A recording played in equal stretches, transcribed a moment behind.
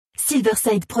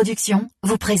Silverside Productions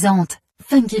vous présente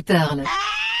Funky Pearl.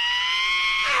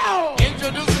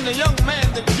 Introducing the young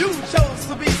man that you chose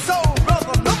to be soul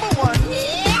brother number one.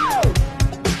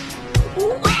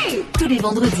 Tous les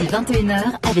vendredis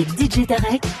 21h avec DJ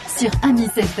Tarek sur Amis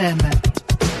FM.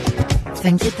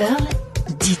 Funky Pearl,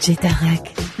 DJ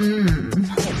Tarek.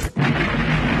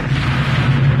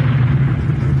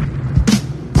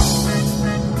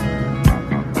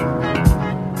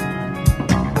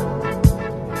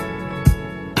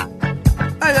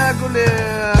 اقول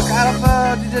لك عارف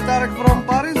دي جي تارك فروم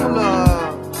باريس ولا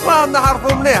ما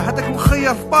نعرفو مليح هذاك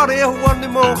مخير في باري هو اللي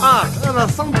موقعك انا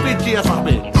صنفيتي يا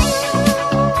صاحبي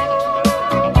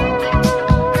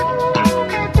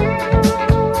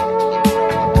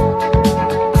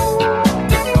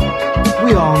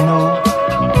We all know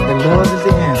that love is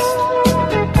the answer.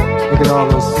 Look at all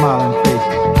those smiling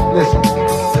faces. Listen.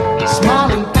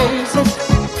 Smiling faces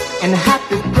and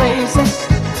happy places.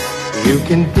 You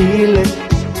can feel it.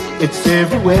 It's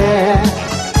everywhere.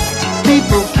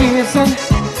 People kissing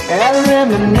and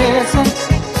reminiscing.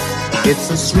 It's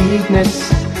a sweetness,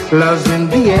 love's in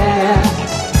the air.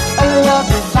 A love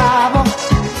revival,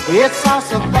 it's our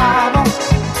survival.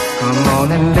 Come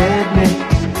on and let me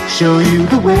show you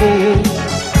the way.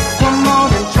 Come on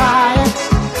and try it.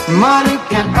 Money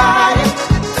can't buy it.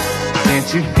 Can't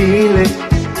you feel it?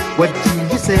 What do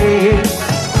you say?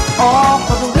 All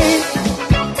for the weak.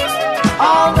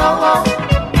 All the love.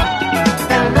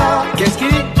 Qu'est-ce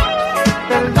qui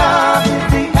The love is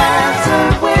the answer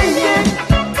we need.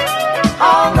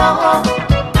 Oh no,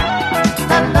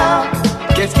 the love.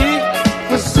 Qu'est-ce qui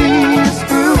will see us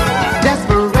through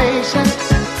desperation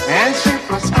and sheer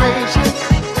frustration.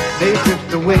 They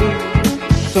drift away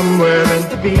somewhere in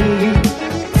the beat.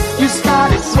 You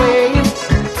started swaying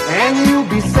and you'll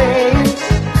be saying,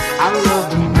 I love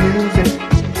the music,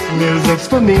 music's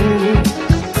for me.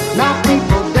 Now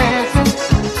people dancing,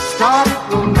 started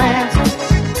romancing.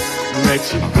 Makes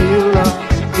you feel love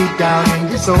deep down in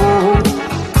your soul.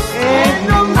 Ain't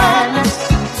no madness,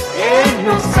 ain't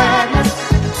no sadness.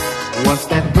 Once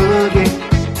that boogie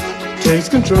takes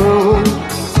control.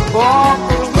 All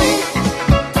for me,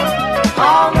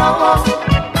 all no more.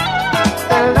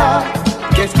 The love,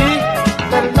 Qu'est-ce qui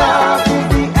the love is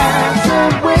the answer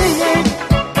we need.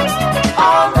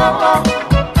 All no more.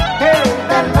 Hey,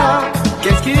 the love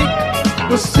Qu'est-ce qui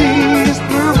will see us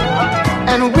through.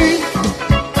 And we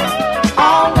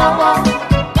all know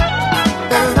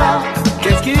the love,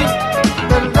 Qu'est-ce qui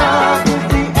the love is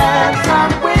the answer.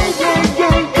 We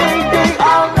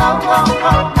all know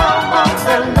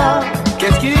the love,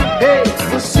 Qu'est-ce qui hey,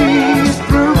 will see us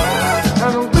through.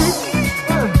 And we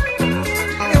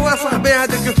ايوا صاحبي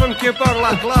هذاك الفنكي بار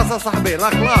لا كلاس صاحبي لا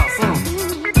كلاس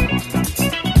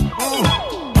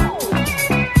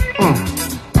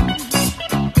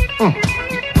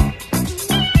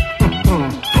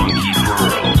Funky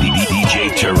Pearl, DJ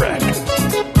Tarek.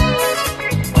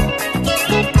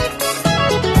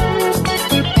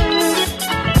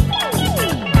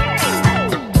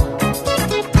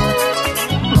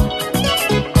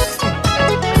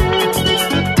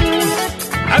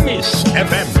 Amis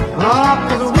FM. all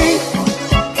for the weak,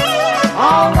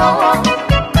 all know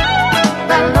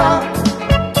the love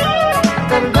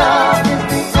is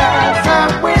the answer.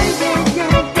 We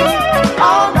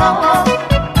all know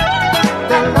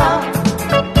the love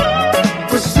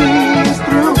will see us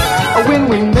through. When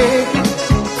we make it,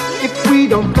 if we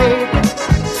don't make it,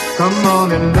 come on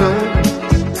and look,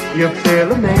 you feel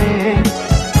a man.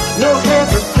 No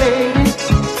hesitating,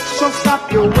 so stop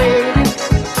your waiting.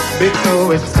 Before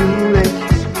it's too late,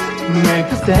 make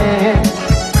a stand.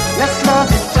 Let's love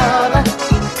each other,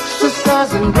 sisters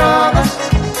and brothers,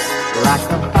 like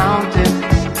a fountain,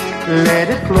 let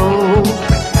it flow.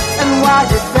 And while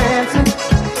you're dancing,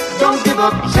 don't give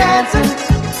up chancing.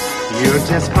 You'll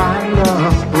just find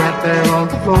love right there on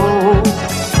the floor.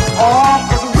 All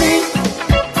for the weak,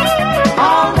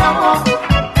 all know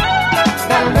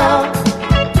that love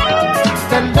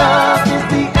is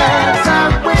the answer.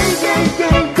 We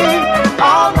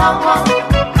all know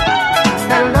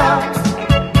that love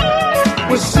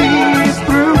will see us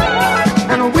through.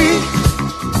 And we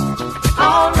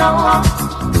all know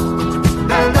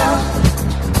that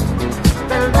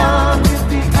love is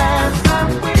the answer.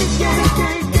 We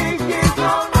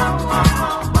all know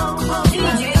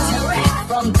DJ Tarek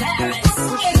from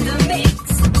Paris.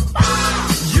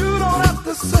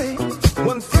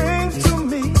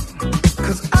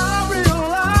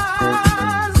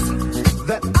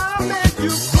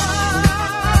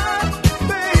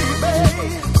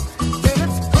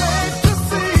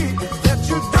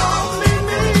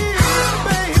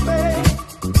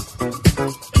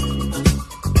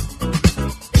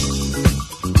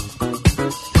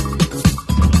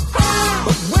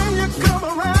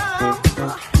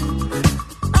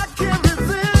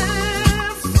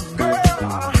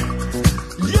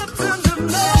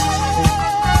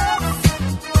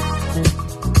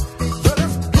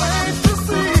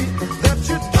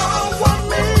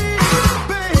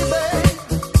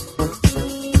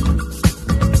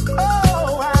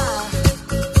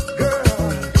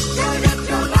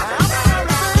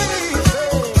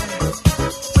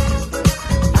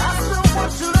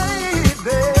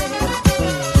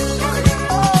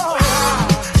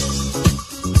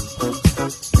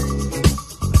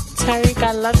 Tarek,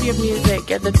 I love your music.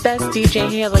 You're the best DJ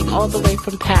hailing all the way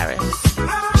from Paris.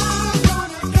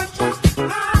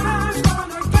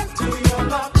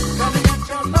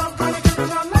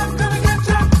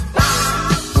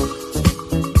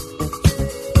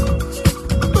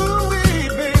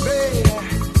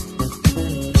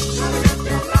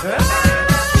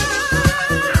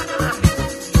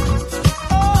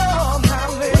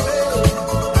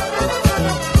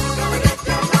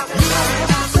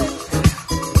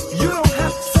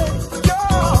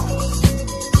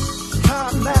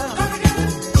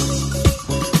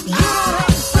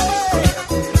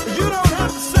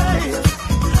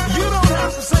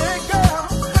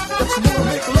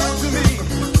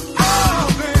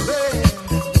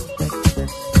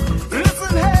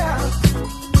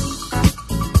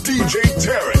 DJ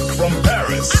Tarek from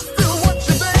Paris.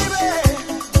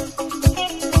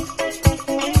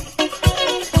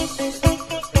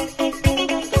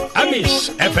 Amis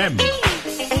FM.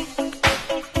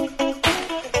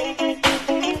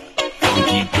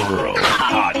 Funky Pearl.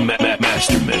 Hot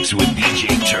Master Mix with DJ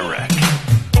Tarek.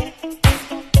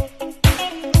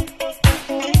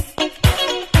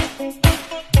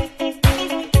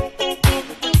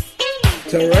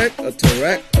 Tarek, a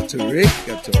Tarek, a Tariq,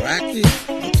 a Taraki,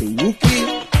 a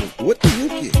Taruki, what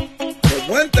Taruki? But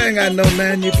one thing I know,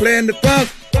 man, you playing the funk.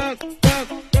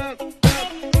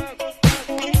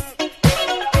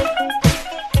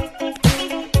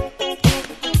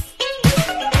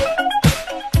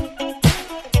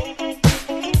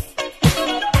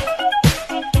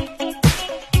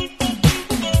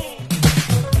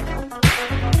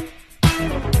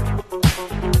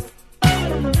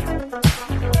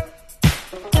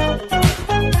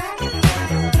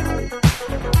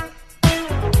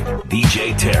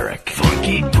 DJ Tarek,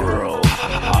 Funky Pearl,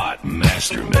 Hot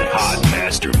Master Mix, Hot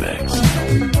Master Mix.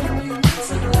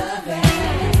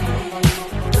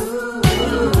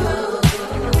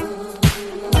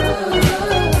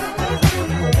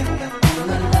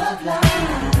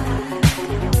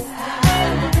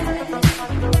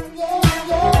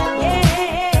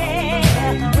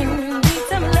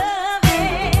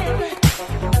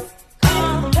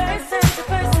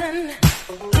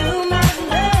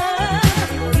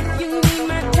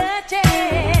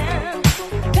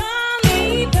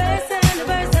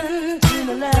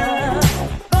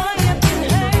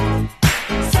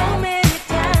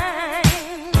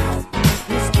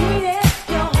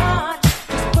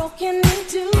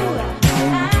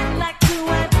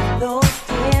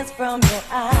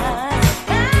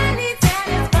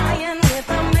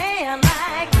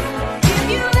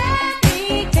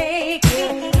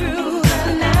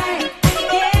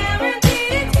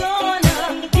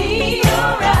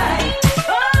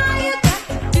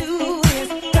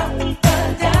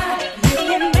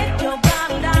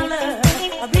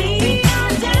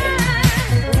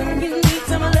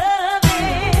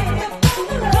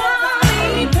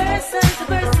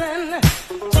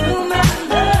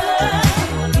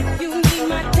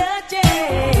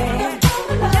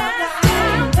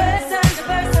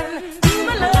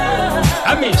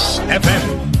 Amis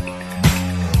FM.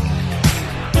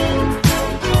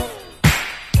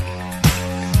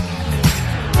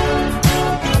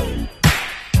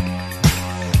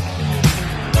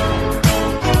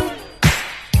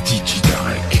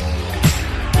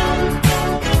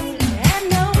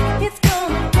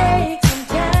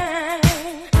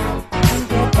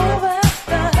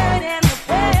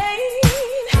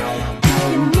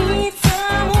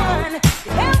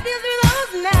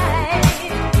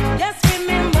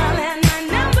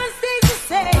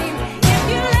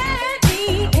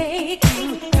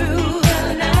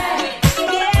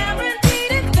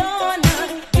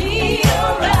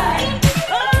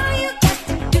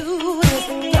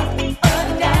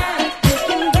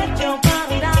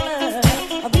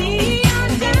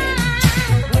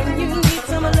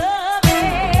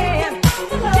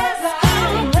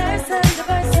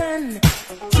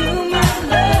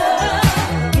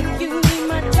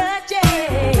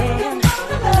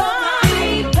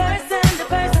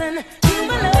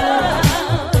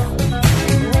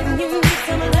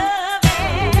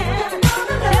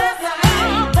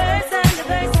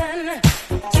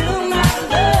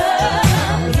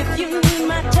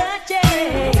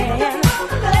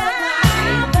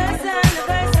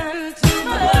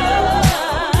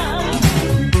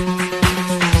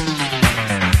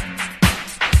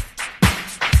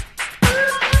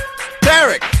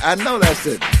 I know that's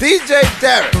it. DJ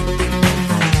Tarek.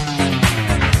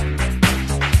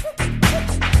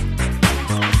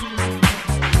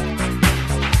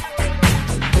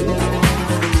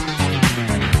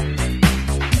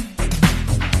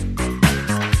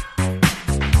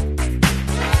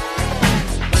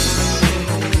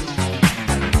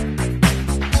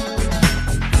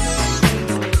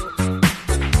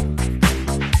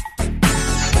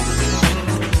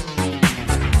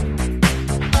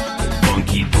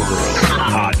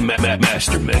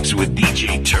 Mix with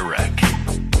DJ Tarek.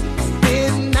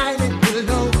 Midnight and you're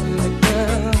lonely,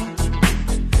 girl.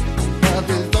 Love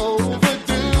is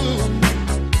overdue.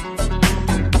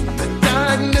 The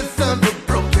darkness of a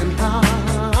broken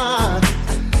heart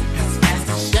has cast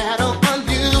a shadow on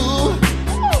you.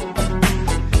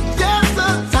 You're so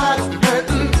tired of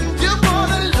hurting. You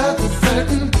wanna love is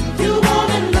certain. You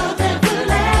wanna love that will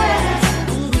last.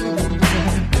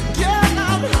 Yeah,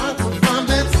 I'm hungry from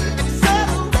it.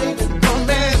 Accelerated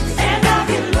romance. And I'll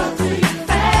give love to you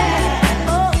fast.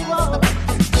 Oh, oh.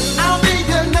 I'll be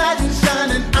your knight in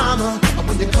shining armor.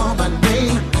 When you call my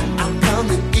name, I'll come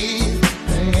and ease the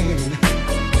pain.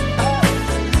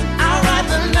 I'll ride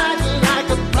the night like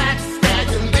a black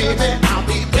stallion, baby. I'll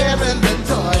be bearing the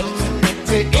torch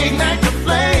to ignite the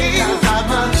flame. 'Cause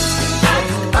I'm a night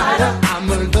rider, I'm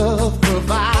a love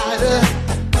provider.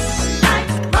 Night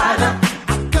rider,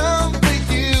 I'll come with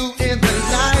you in the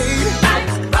night. Night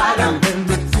rider, let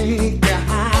me take you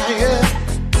higher.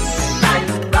 Night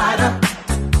rider.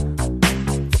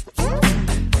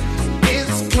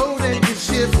 It's cold and you're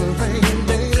shivering,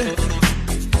 baby.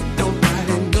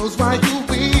 Nobody knows why you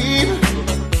weep.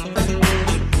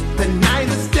 The night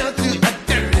is dealt you a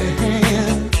dirty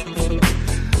hand.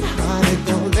 Honey,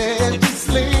 don't let you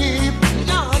sleep.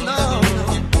 No, no, no.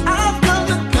 I've come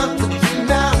to comfort you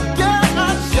now. Girl,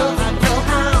 I'm sure I know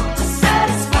how to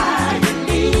satisfy your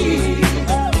need.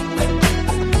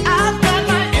 I've got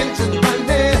my engine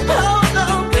running. Hold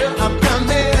on, girl, I'm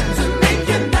coming to make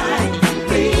your night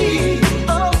complete.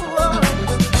 Oh, oh.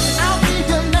 I'll be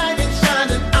your knight in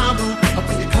shining armor.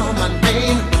 When you call my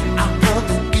name, I'll come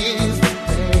and ease the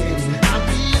pain. I'll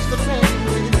ease the pain.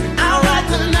 I'll ride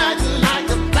the night like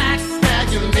a black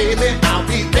stallion, baby. I'll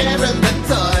be there in the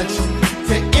touch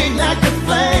to ignite the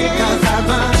flame. 'Cause I'm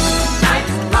a night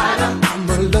rider, I'm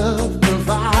a love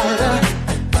provider.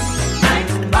 Night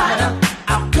rider,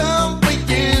 I'll come with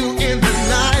you in the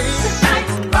night. Night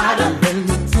rider, let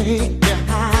me take you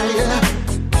higher.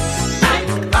 Night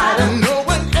rider, no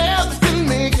one else can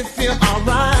make you feel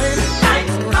alright. Night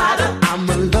rider, I'm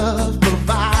a love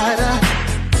provider.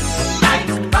 Night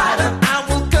rider, I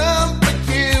will come with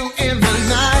you in the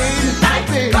night. Night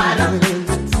rider, let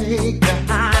me take you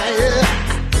higher.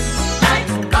 Night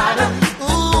rider,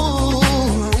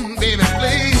 ooh, baby,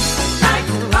 please. Night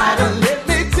rider, let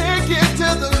me take you to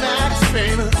the max,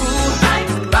 baby. Ooh, night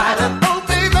rider, oh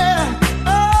baby,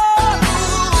 oh.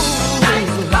 Night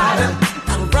rider,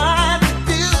 I'll ride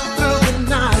with you through the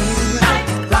night. Night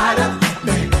rider,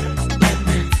 baby, let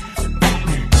me.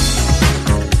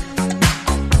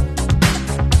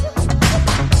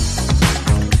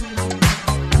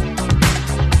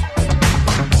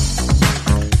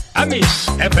 Amis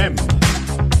FM.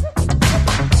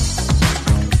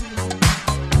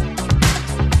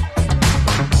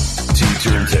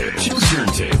 Two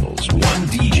turntables, one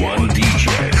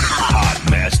DJ, hot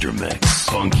master mix,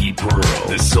 funky pearl,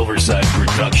 the Silverside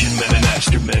Production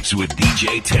Master Mix with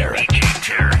DJ Tarek.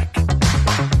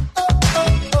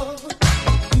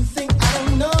 You think I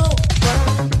don't know what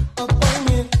I'm up on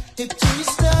it to your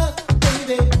stuff,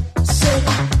 baby. Say,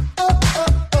 oh, oh,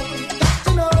 oh, got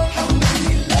to know how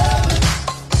many lovers.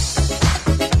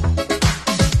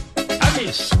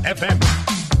 Amis FM.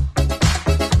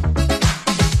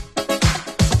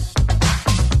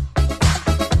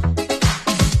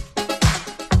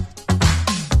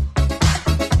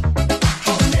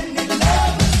 How many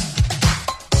lovers?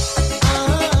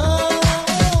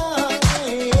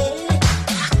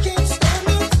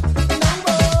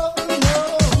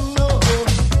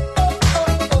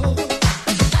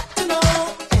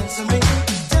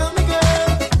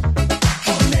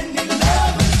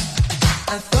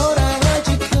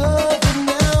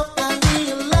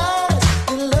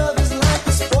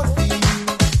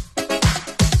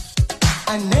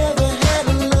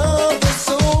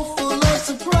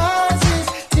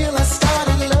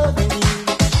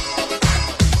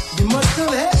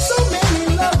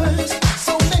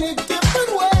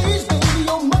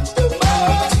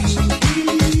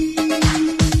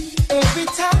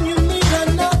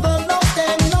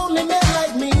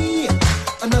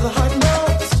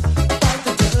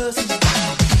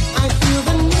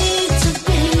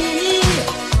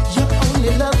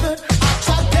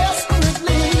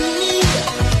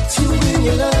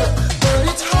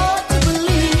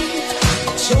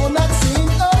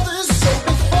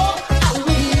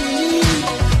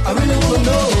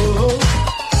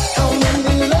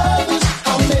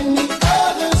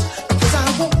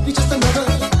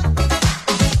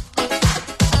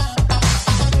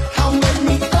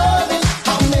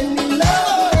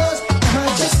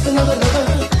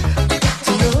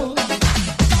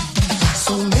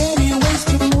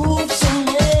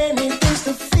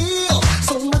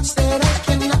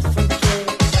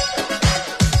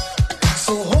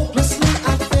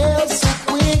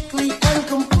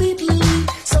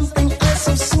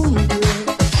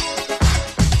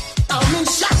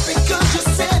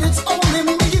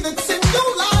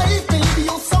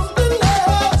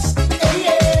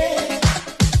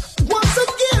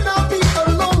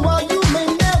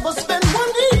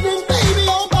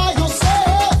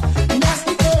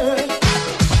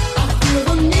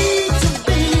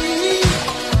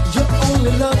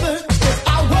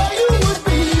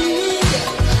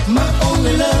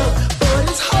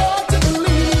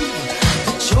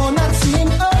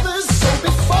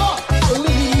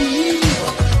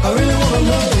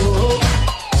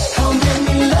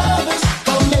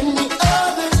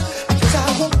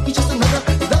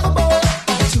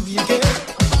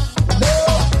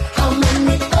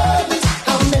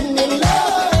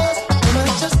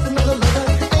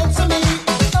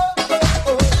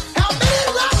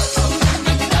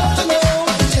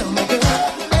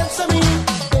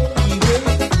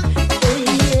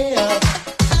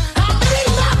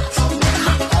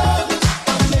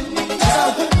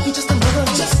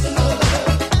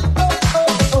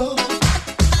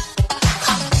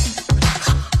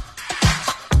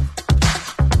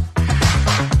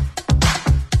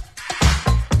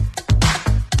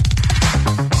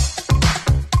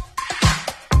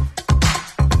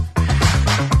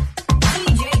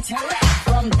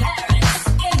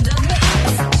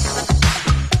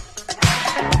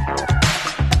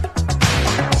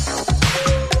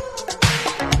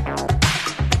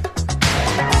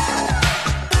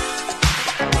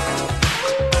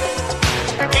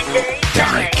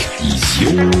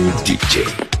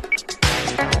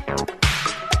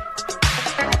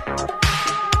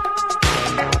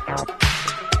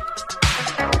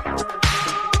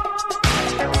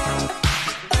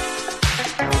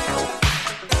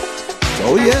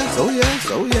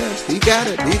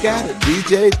 got it, he got it.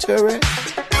 DJ Tarek.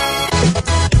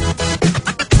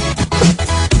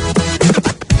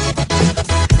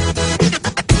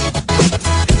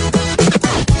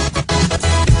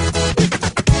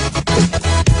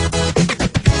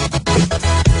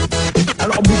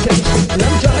 Alors bouquet,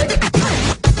 l'homme Tarek.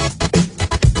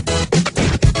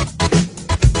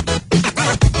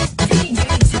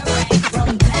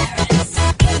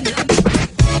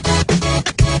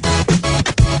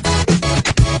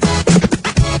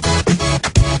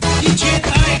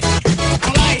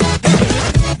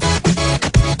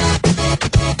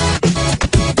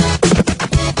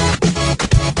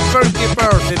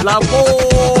 C'est de la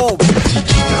bombe.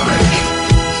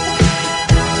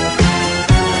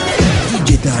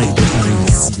 DJ Tarek de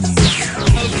Paris.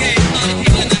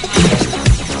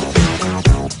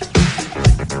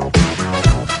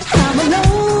 I'm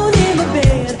alone in my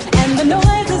bed, and the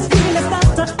noise is really start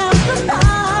to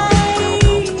amplify.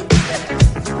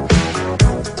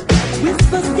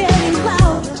 Whispers getting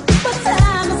louder, but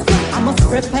time is through. I must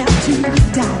prepare to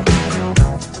die.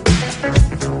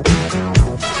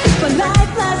 But life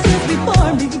flashes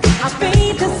before me. I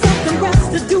fade to something else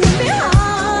to do me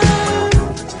harm.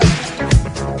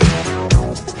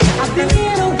 I've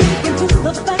been awakened to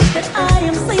the fact that I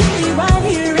am safely right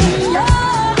here in your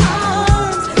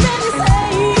arms. Let me say,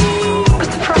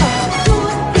 do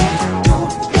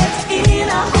it in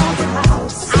a haunted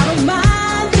house. I don't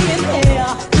mind being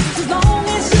here, just as long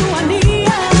as you are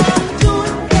near. Do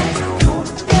it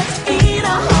in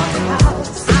a haunted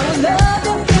house. I will love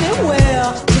you anywhere,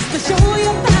 just to show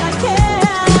you that I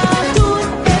care. Do it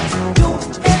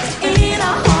in a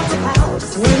haunted house.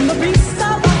 When the beats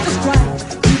are about to strike,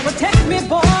 you protect me,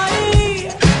 boy.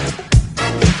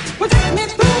 Protect me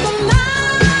through the night.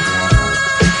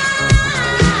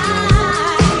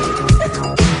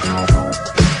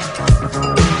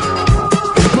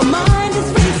 My mind is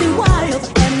racing wild,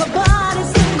 and my body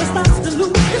slowly starts to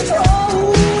lose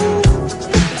control.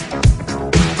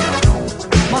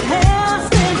 My hair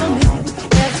stands on end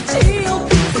as a chill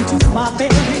creeps into my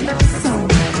very soul.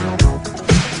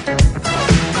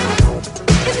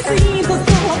 It seems as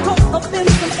though I'm caught up in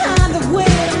some kind of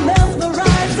weird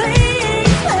mesmerizing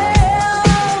spell.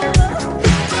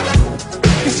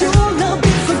 'Cause your love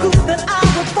is so good that I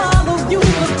will follow you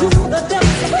to the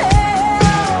depths of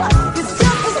hell. It's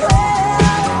just as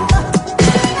well.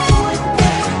 Do it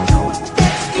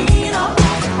in a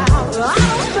haunted house. I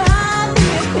don't mind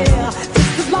being here,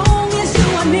 just as long as you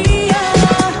are near.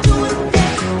 Do it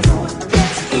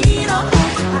in a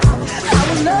haunted house. I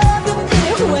will love you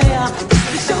anywhere, just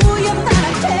to show you that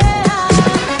I care.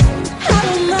 I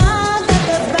don't mind that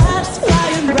there's bats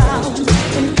flying round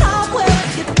and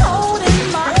cobwebs get cold in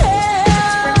my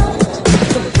hair.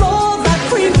 The floors are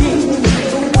creaking,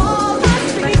 the walls are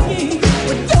speaking,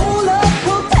 but your love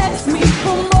protects me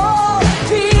from all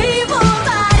people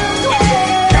that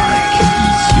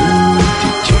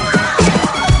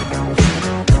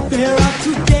They're out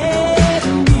to get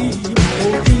me,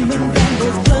 oh demons and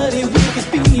those bloody wicked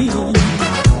fiends.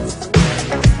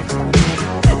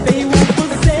 They won't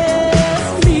possess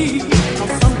me,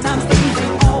 'cause sometimes things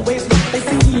ain't always what they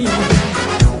seem.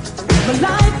 The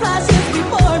light flashes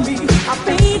before me, I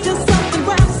fade to something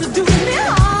grabs to do me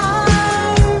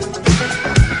harm.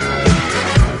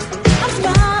 I'm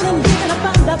smiling when I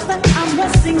find out that I'm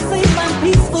resting safe and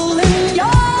peaceful in your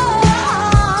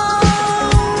arms.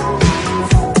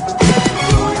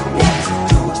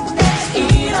 Do it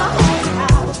in a haunted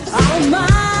house. I don't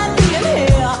mind being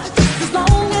here, just as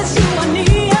long as you are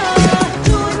near.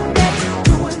 Do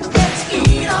it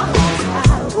in a haunted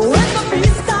house. When the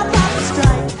beats start about to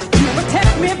strike, you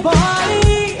protect me, boy.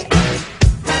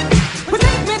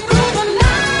 Protect me through the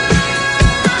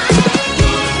night.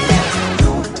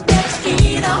 Do it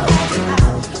in a haunted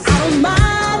house. I don't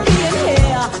mind being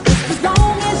here, just as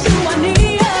long as you are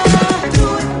near. Do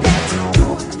it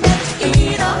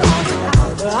in a haunted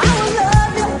house. I will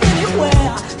love you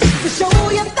anywhere, just to show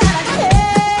you that I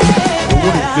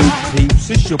What it do, care. peeps?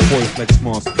 It's your boy Flex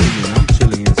Mars P, and I'm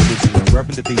chilling in Switzerland,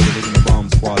 repping the DJ in the bomb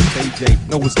squad. KJ,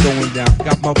 know what's going down.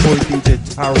 Got my boy DJ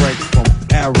Tarek from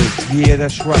Paris. Yeah,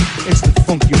 that's right. It's the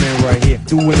funky man right here,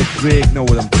 doing it big. Know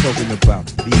what I'm talking about.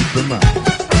 Leave them out.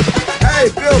 Hey,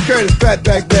 Bill Curtis,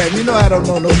 Fatback Band. You know I don't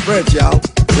know no French, y'all.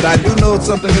 But I do know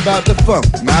something about the funk.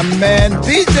 My man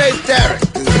DJ Tarek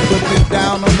is putting it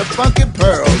down on the funky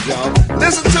pearls, y'all.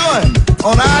 Listen to him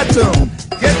on iTunes.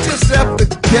 Get yourself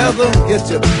together, get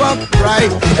your funk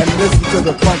right, and listen to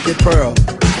the funky pearl.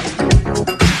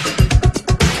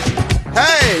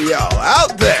 Hey, y'all,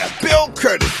 out there, Bill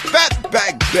Curtis,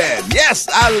 Fatback Band. Yes,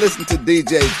 I listen to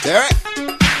DJ Tarek.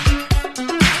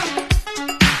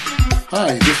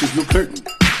 Hi, this is Luke Curtin,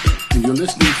 and you're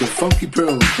listening to Funky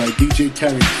Pearls by DJ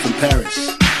Tarek from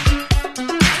Paris.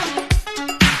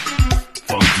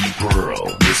 Funky Pearl,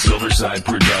 the Silverside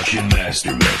Production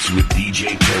Master Mix with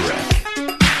DJ Tarek.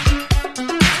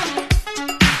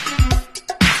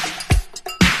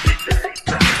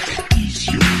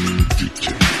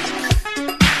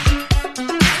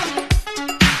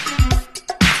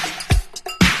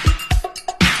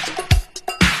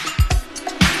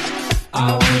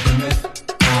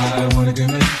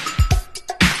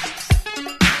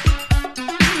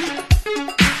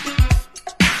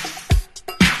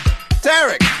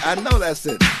 Tarek, I know that's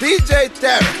it. DJ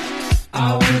Tarek.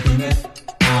 I wanna commit.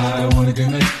 I wanna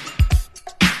commit.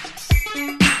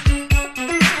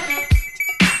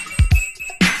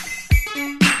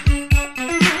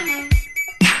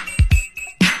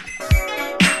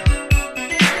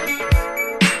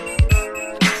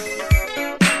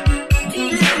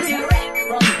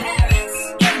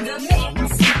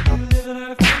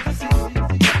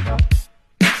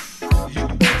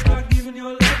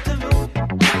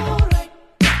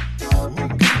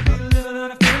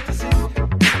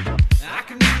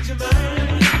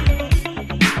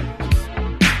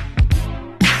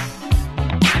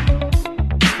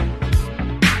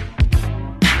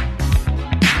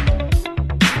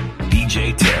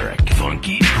 DJ Tarek,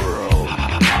 Funky Pearl,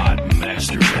 Hot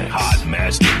Master Mix. Hot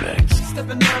Master Mix.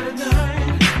 Stepping out at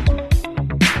night.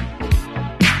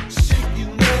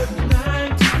 Shaking up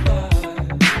 9 to 5.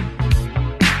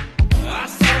 I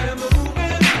started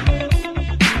moving.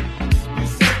 You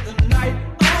set the night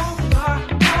on fire,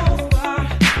 on fire.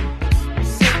 You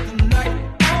set the night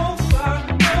on fire,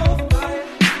 on fire.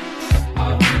 I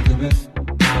wanna commit.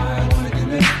 I wanna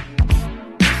commit.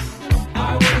 I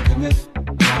wanna commit.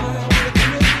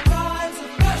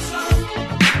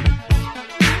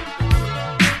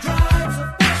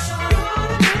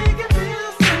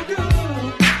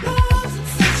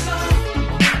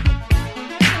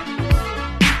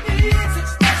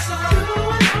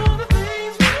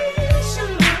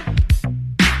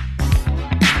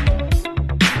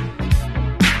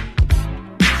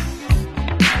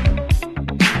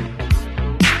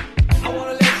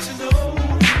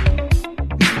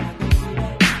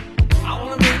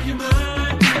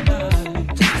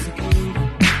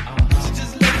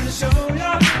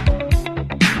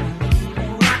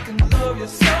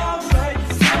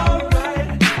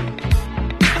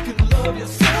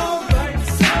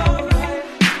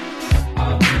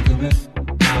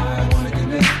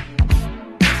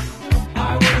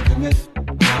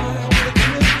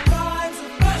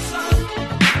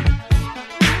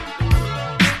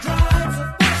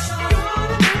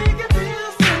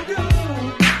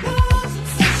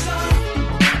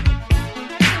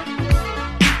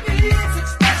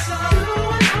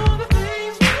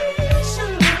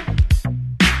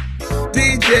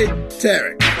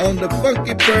 Tarek on the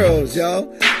Funky Pearls,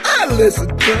 y'all. I listen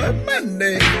to it. My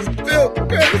name is Bill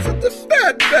Curtis at the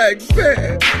Fatback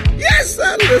Band. Yes,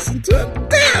 I listen to it.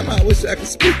 Damn, I wish I could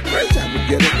speak French. I would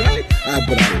get it right.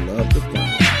 But I love the fun.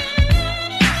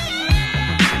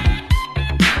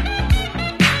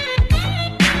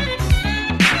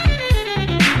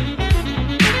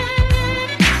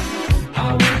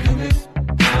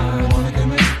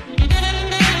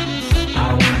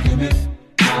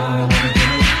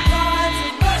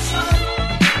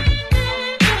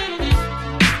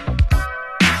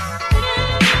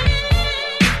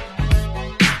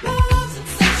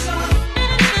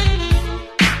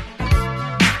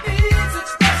 It's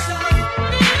expression.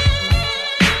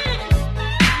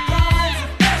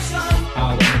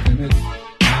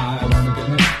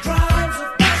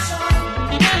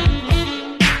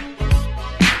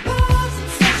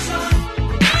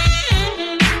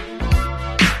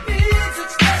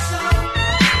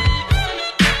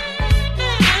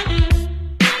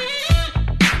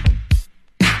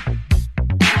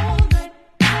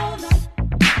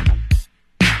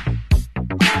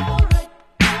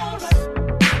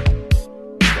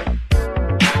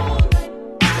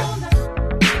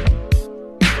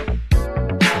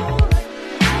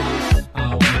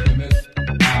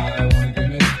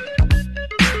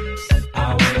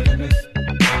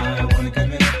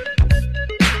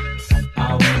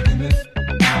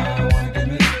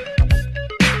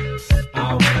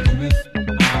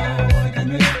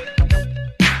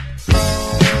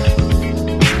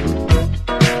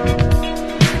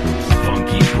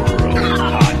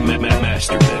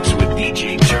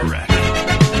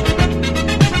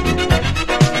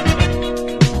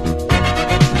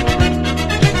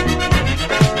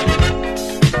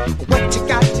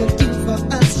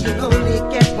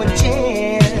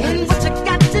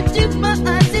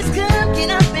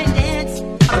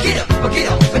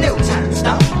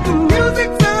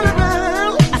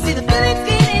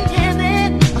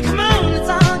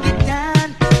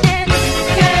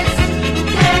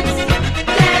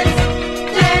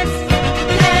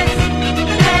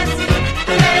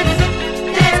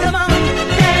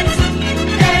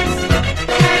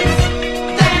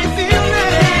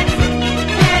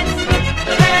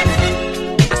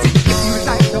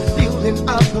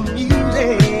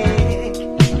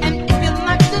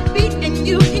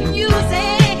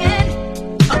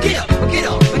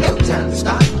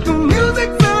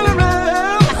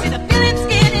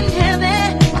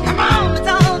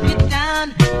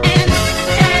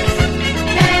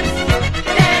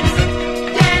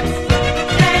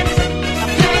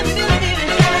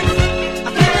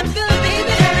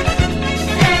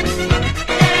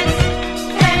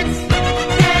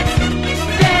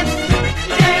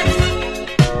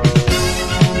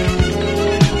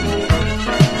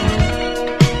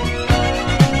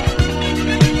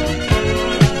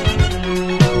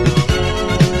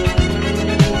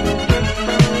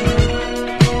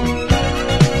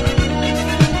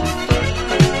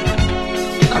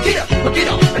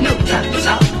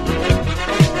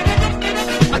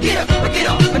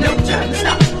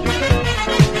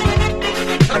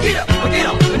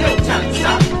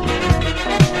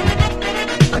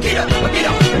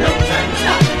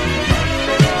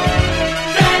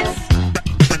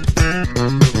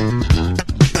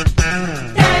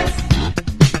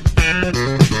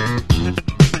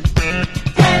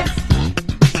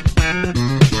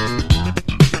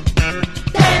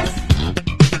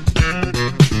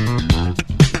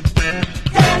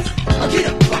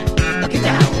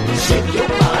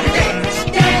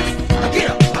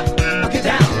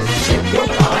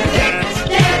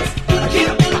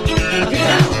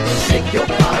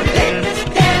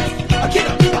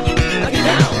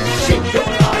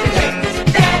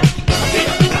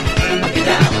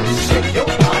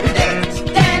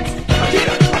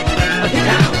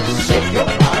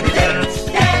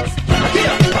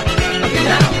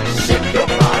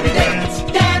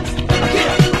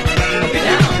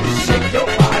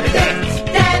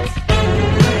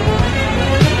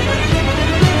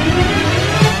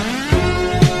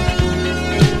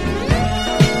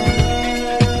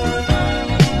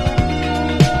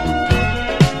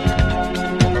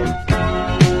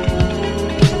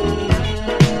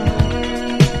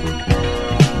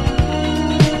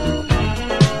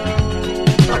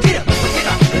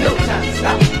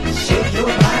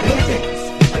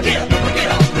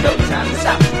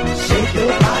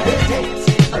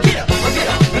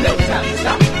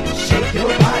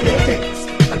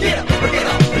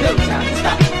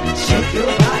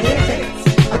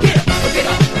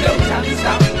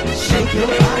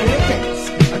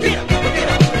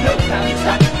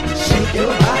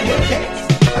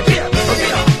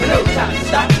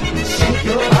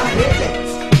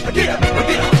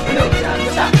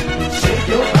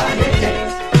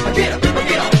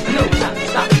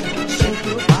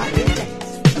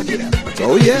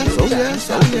 Oh yes, oh yes,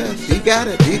 oh yes. He got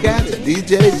it,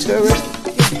 DJ Tarek.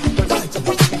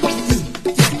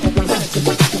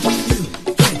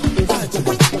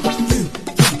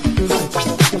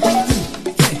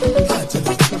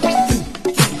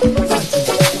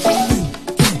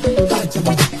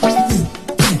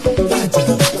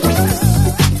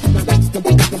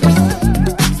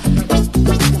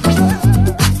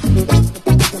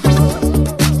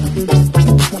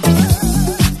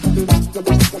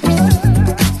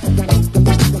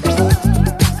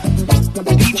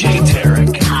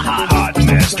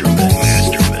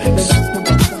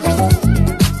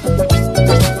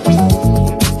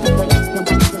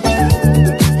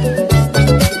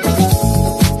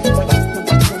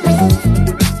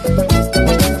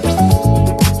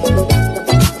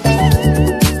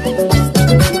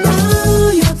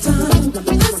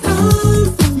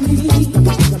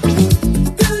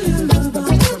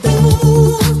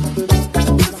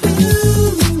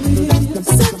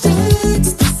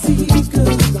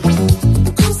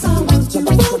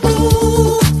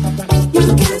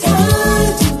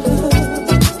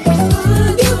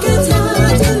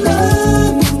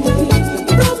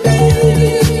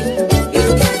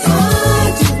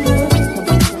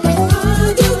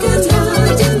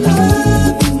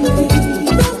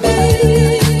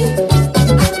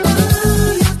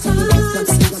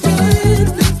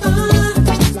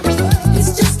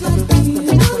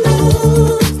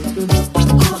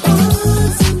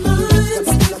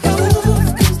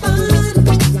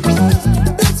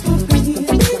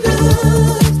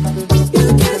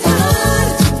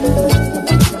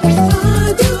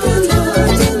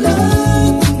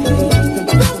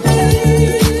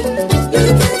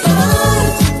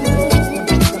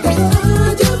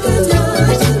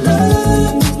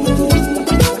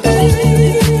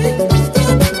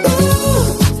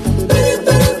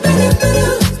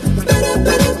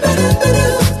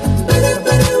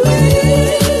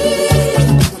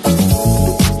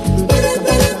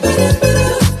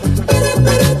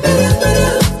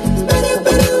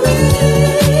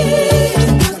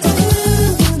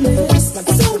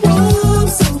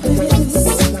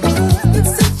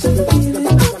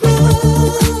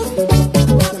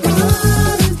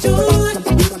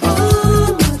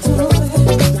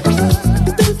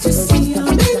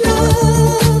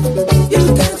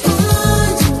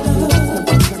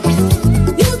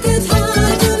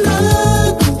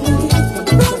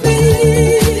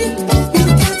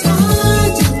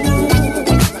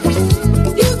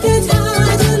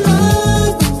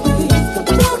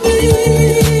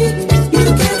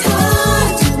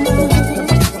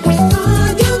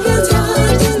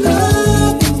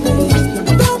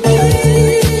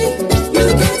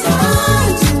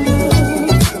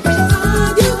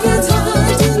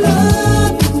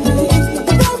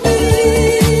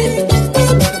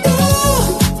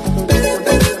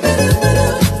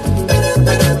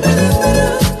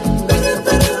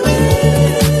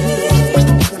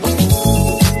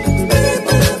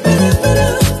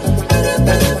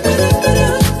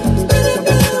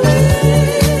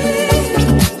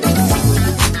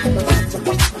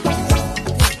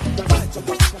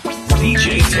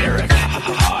 DJ Tarek,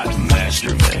 Hot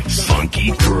Master Mix,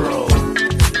 Funky Pearl.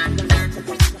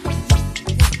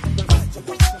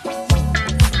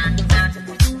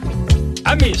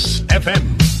 Amis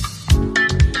FM.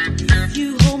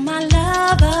 You hold my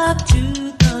love up to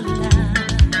the light,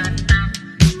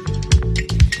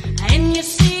 and you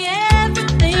see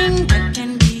everything that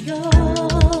can be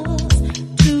yours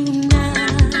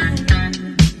tonight.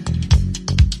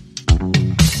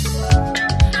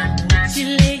 Would you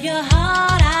lay your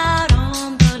heart out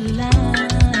on the line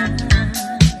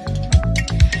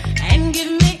and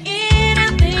give me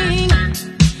anything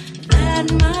that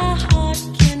my heart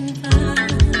can find?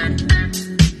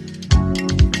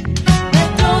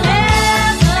 Don't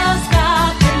ever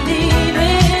stop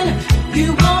believing. You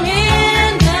won't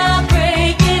end up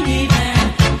breaking even.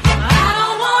 I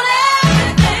don't want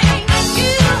everything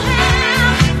you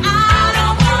have. I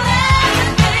don't want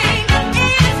everything.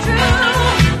 It's true.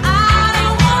 I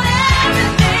don't want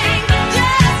everything.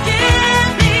 Just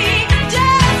give me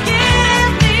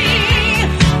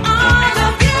all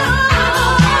of you.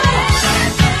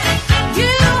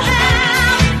 You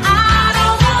have. I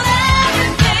don't want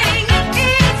everything.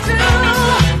 It's true.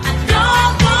 I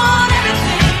don't want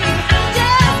everything.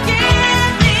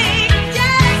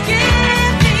 Just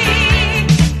give me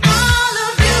all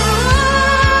of you.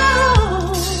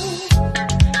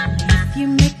 If you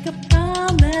make a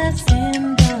promise in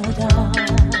the dark,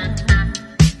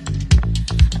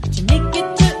 would you make it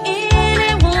to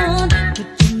anyone?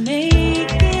 Would you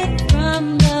make it from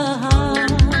the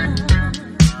heart?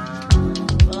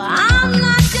 Well, I'm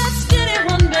not just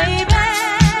anyone, baby,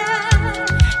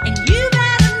 and you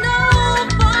better know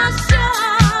for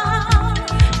sure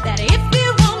that if you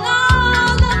want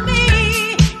all of me,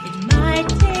 it might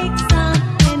take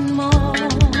something more.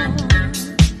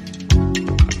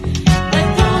 But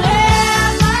don't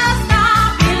ever stop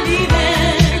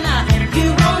believing. You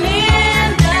won't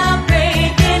end up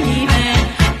breaking even.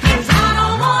 'Cause I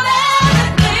don't want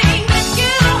everything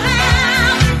you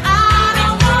have. I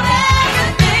don't want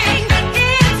everything.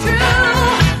 It's true.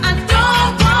 I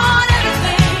don't want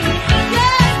everything.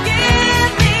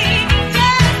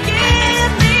 Just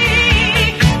give me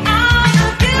all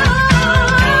of you.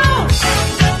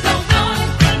 Don't want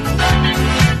it.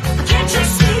 Can't you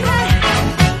see that?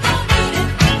 Don't need it.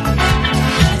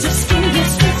 Just give me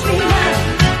sweet, sweet love.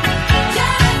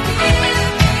 Just give me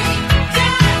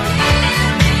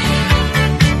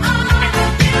all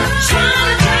of you. Trying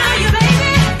to tell you,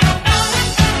 baby.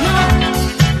 No,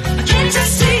 can't you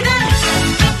see that?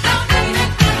 Don't need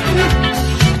it.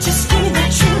 Just give me that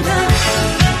true love.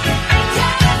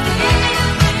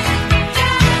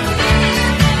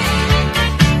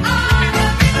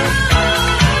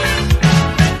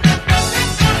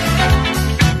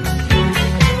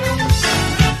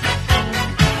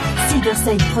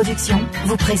 Silverside Productions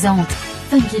vous présente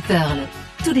Funky Pearl,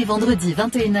 tous les vendredis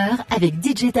 21h avec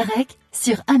DJ Tarek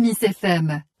sur Amis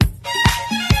FM.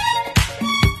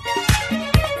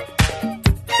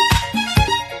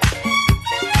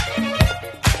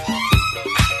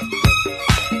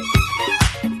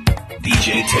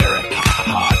 DJ Tarek,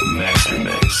 Hot Master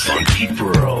Mix, Funky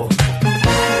Pearl.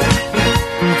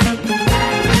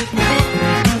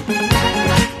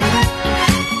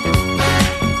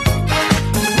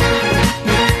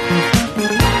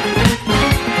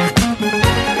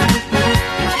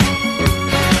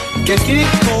 Get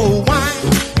for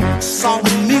wine,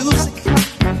 soft music,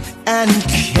 and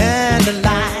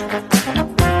candlelight.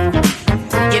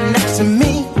 Get next to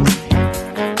me,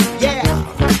 yeah,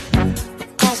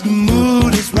 'cause the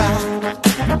mood is right.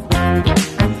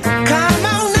 Come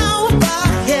on over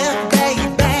here,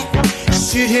 baby,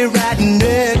 sit here right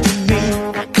next to me.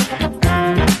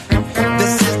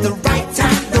 This is the right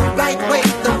time, the right way,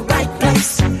 the right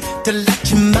place to let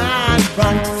your mind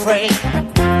run free.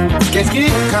 Get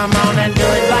it, come on and do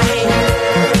it right.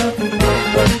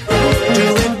 Do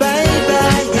it, baby,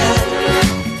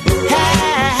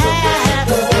 yeah.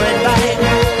 Do it right.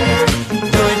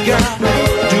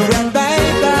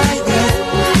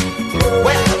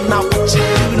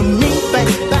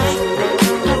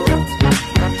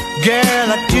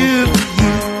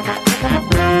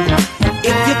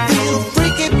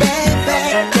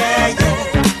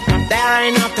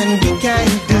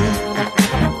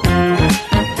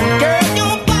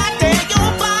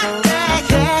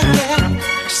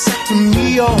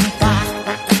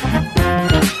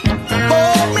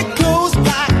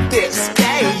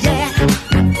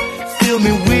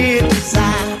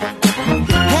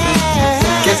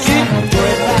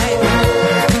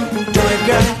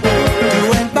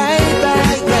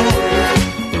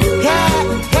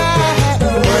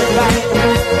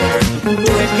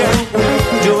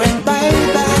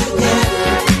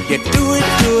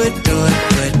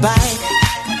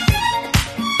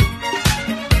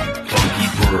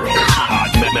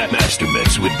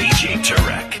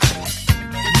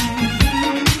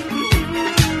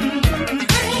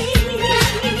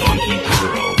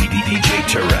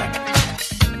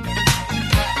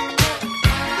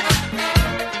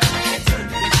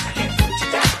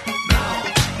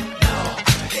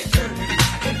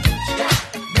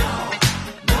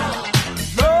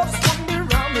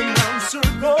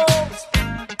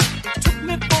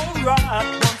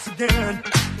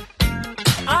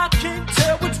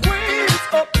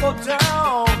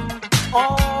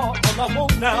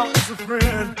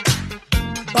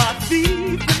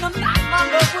 thief in the night my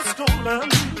love was stolen.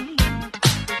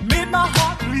 Made my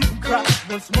heart bleed and cry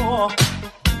once more.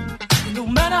 No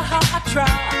matter how I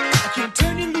try, I can't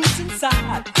turn you loose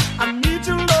inside. I need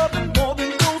your loving more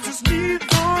than roses need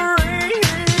the rain.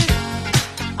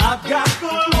 I've got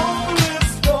the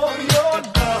longest for your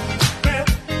love, girl.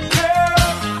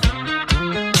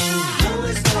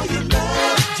 Longest for your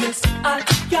love. Yes, I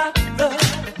got the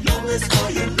longest for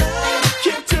your love.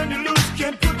 Can't turn you loose,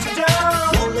 can't put you down.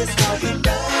 Longest for your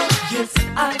love. Yes,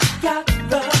 I got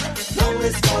the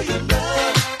longest for your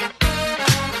love.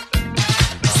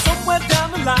 Somewhere down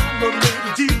the line, we made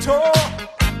a detour.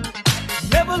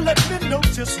 Never let me know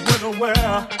just when or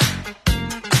where.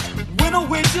 Went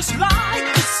away just like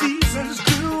the seasons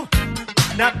do.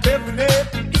 Not definite,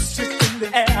 it's just in the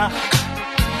air.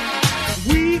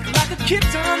 Weak like a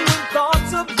kitten when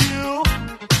thoughts of you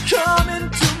come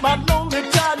into my lonely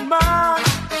tired mind.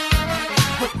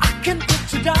 But I can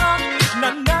put you down,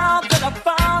 now that I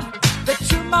found that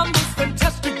you're my most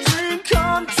fantastic dream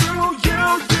come true. You,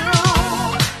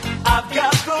 I've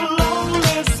got the long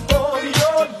list for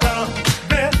your love,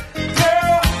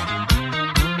 girl.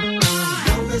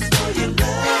 Long list for your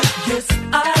love. Yes,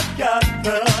 I've got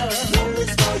the long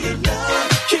list for your love.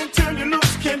 Can't turn you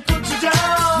loose, can't put you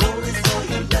down. Long list for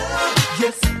your love.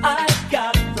 Yes, I've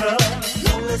got the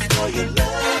long list for your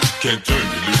love. Can't turn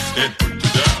you loose, can't put you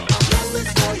down. Long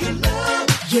list for your love.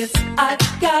 Yes, I've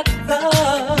got the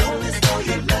long list for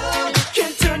your love.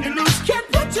 Can't turn you loose, can't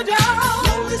put you down.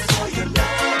 Long list for your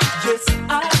love. Yes,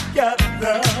 I've got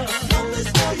the long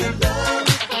list for your love.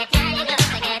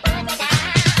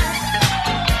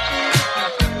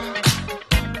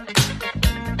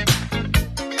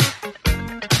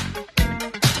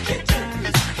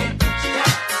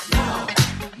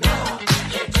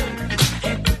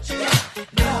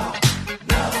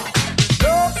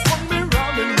 Love swung me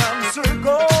round and round in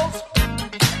circles,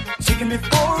 taking me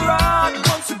for a ride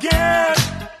once again.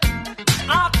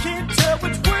 I can't tell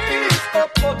which way is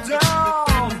up or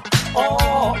down.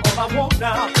 All I want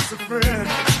now is a friend.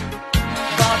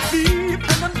 My thief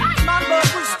in the night my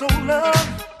love was stolen.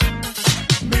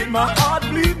 Made my heart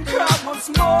bleed and cry once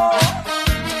more.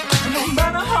 No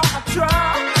matter how I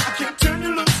try, I can't turn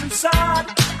you loose inside.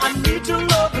 I need your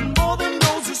love and more than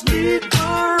roses need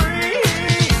the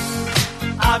rain.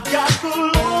 I've got the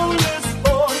long list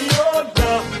for your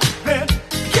love,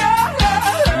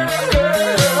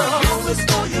 long list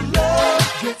for your love.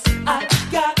 Yes, I've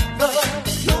got the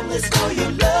long list for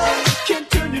your love. Can't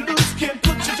turn you loose, can't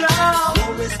put you down.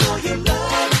 Long list for your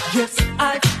love. Yes,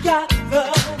 I've got the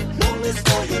long list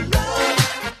for your love.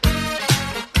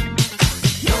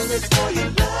 Long list for your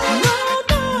love.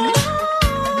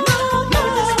 Long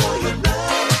list for your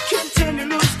love. Can't turn you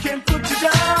loose, can't put you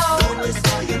down. Long list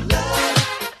for your love.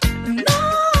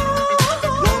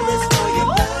 Long list for your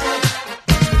love.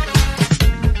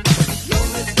 Long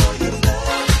list for your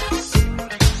love.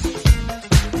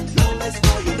 Long list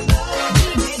for your love.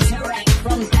 DJ Tarek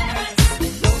from Paris.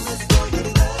 Long list for your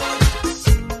love.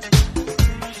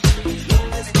 Long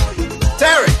list for your love.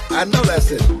 Tarek, I know that's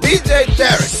it. DJ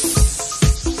Tarek.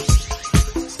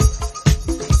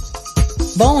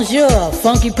 Bonjour,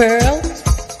 Funky Pearl.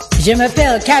 Je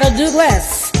m'appelle Carol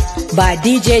Douglas by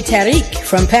DJ Tarek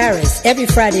from Paris every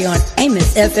Friday on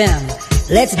Amos FM.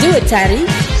 Let's do it, Tarek.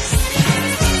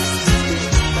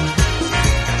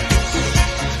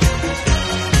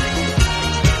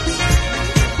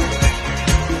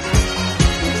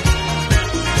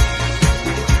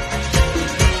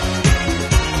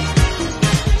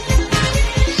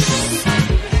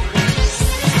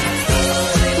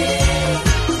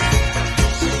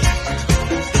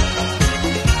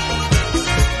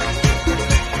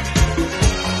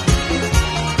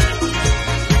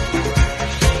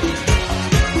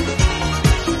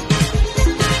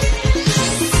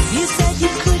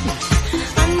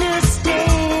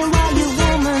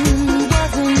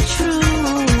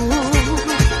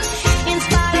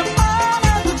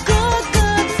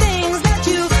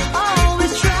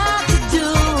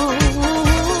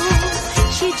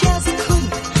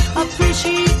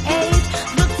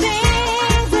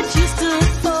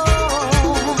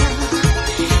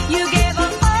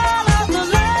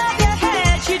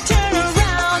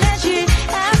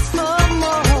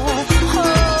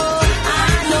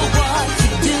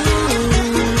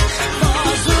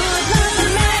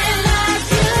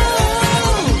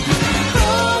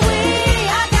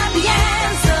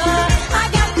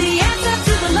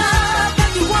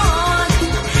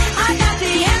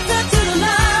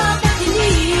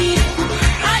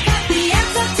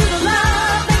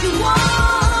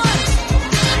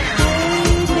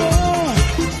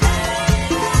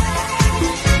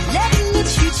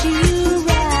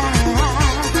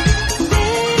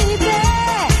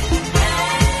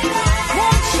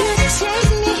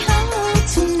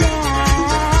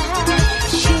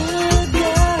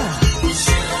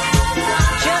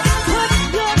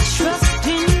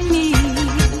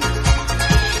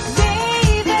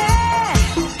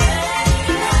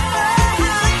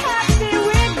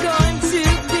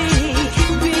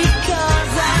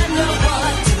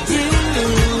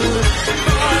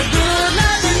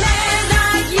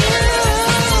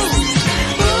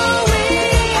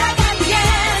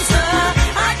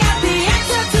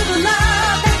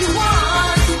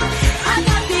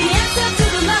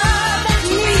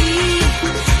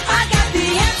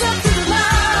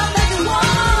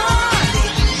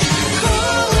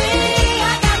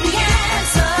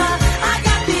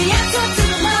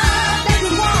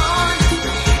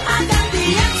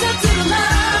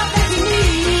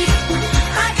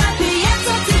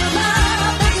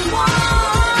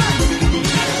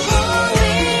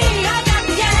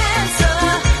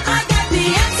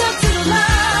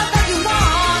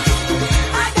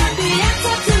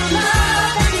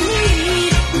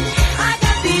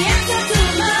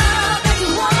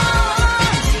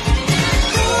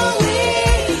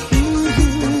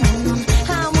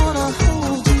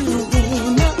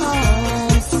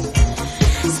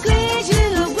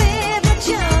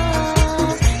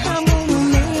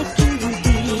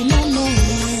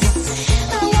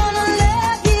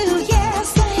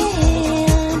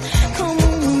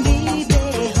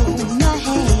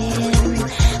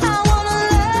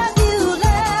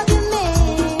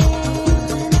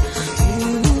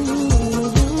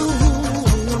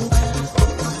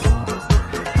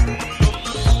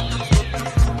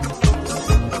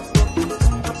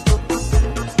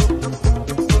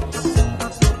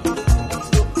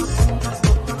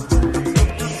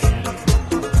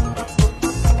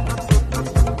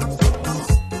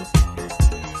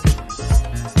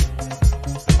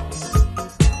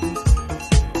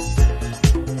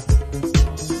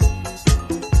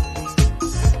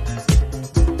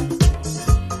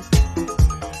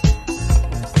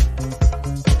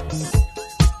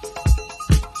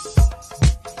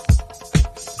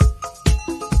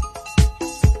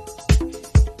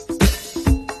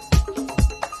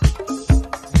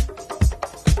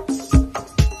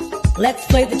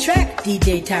 play the track,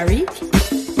 DJ Tarek.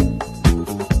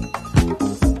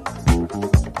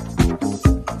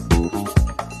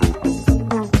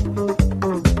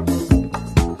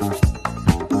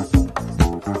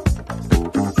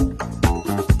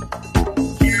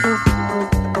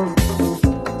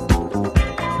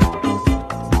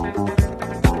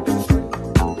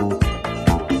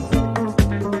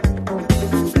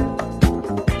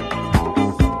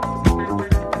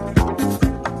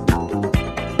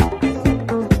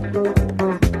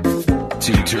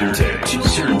 Two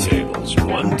turntables,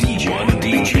 one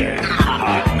DJ,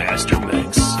 hot master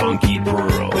mix, Funky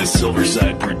Pearl, the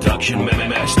Silverside production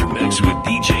master mix with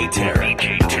DJ Tarek.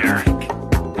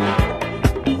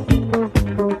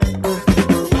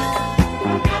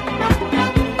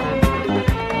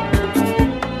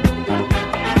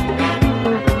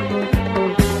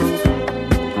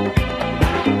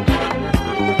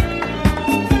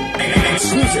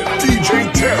 Exclusive DJ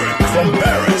Tarek from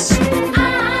Paris.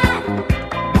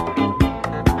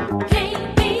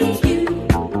 Can't be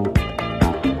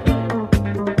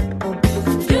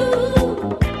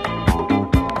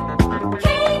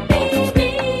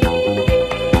me.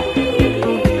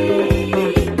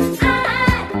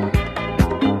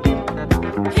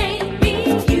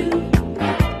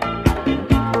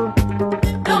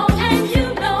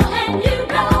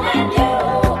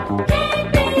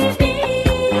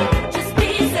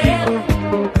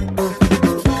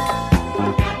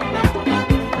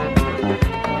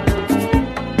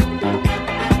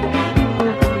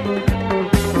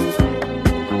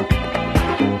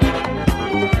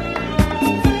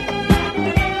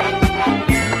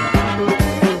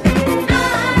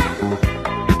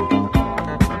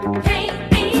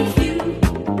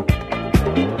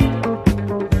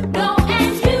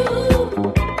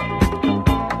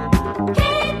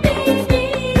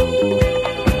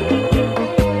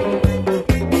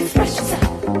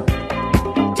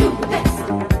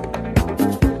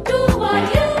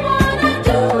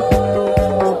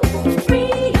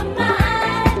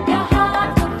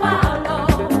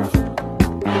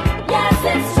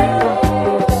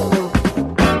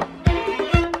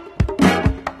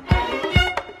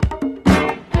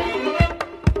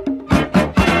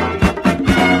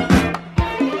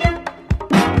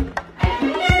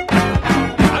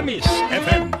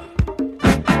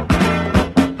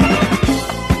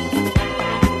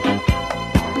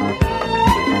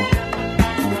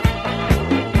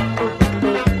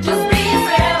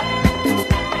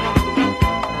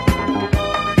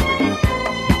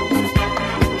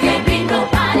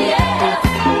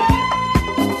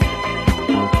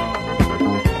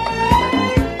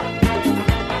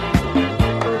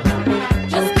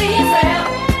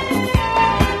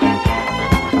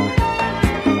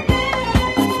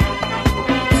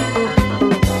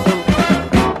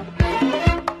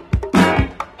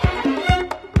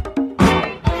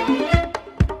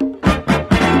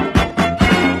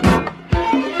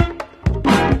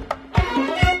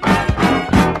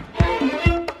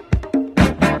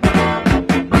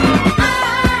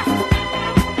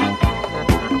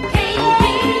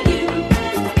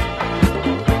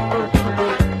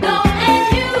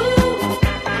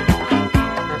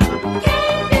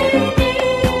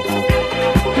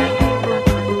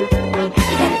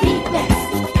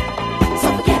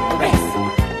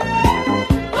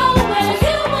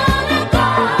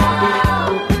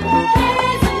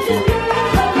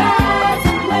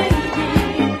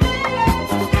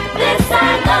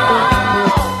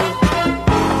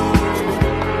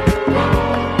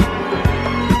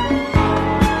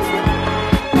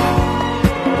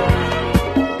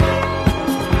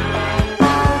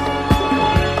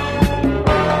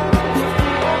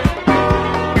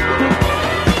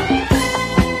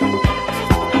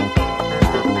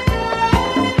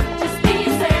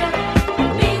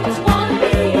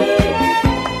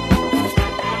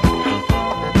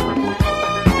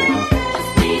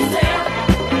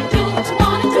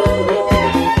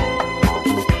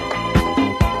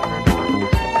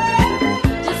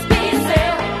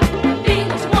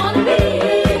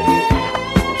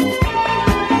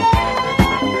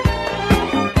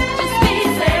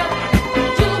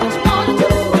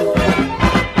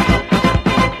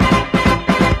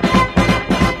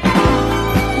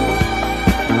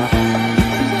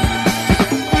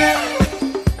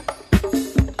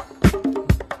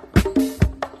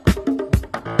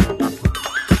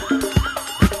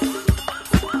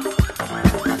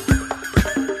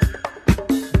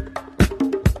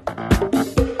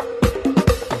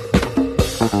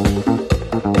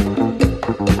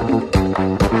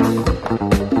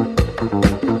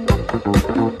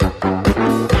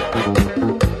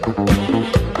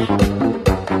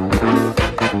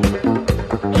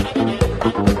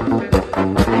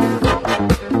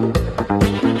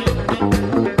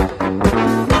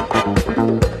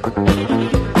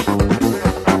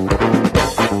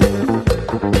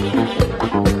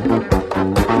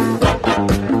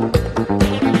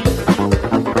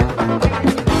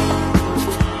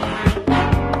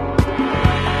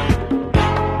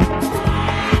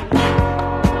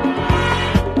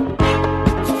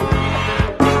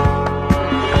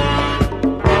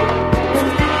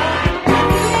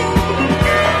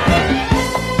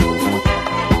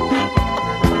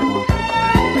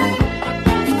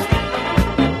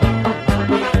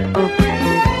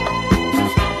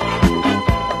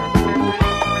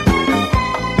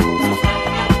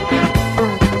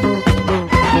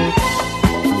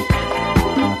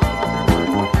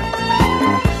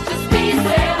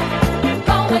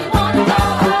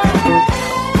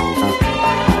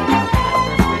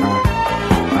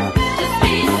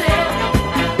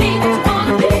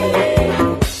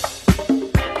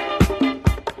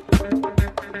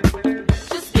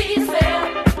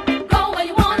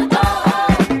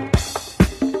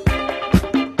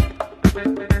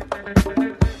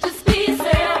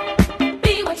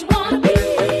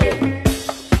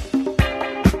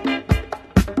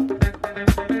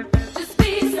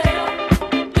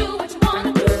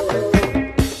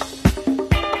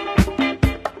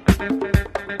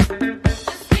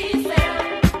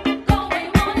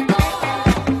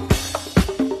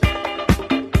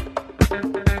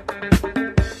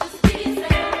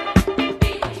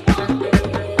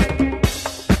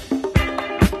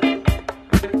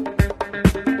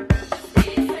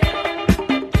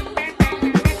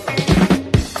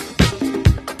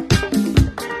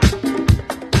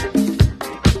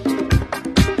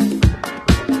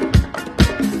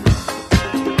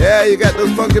 Yeah, you got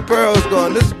those funky pearls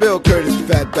going. This is Bill Curtis,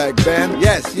 Fatback Band.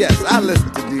 Yes, yes, I listen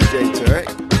to DJ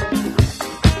Tarek.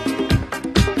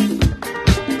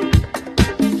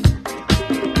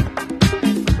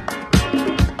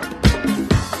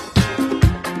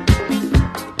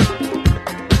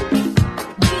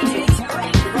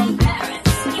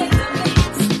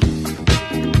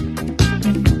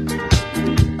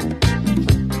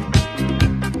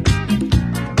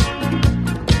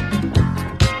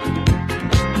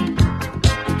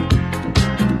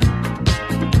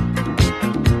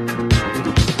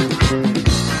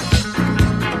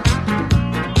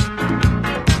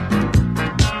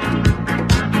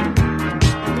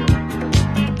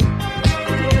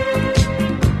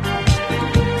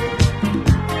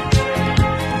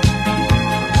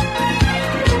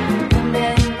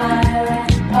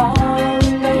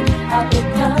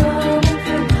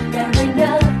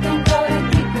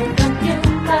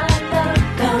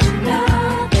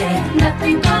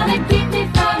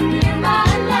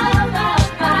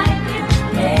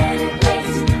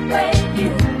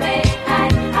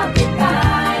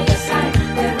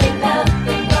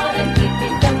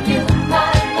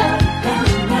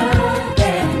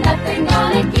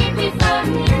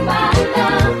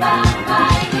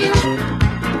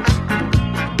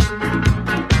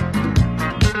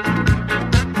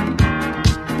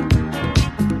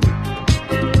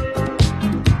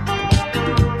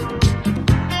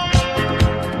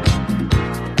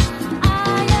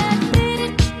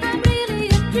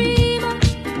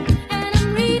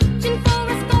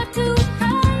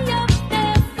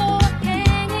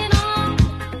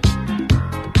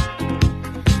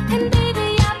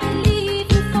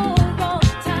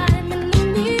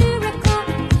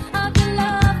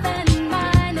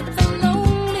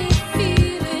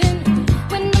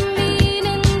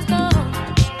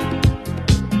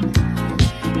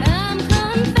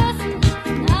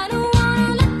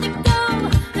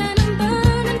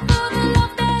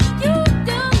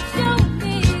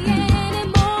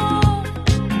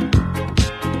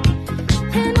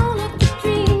 And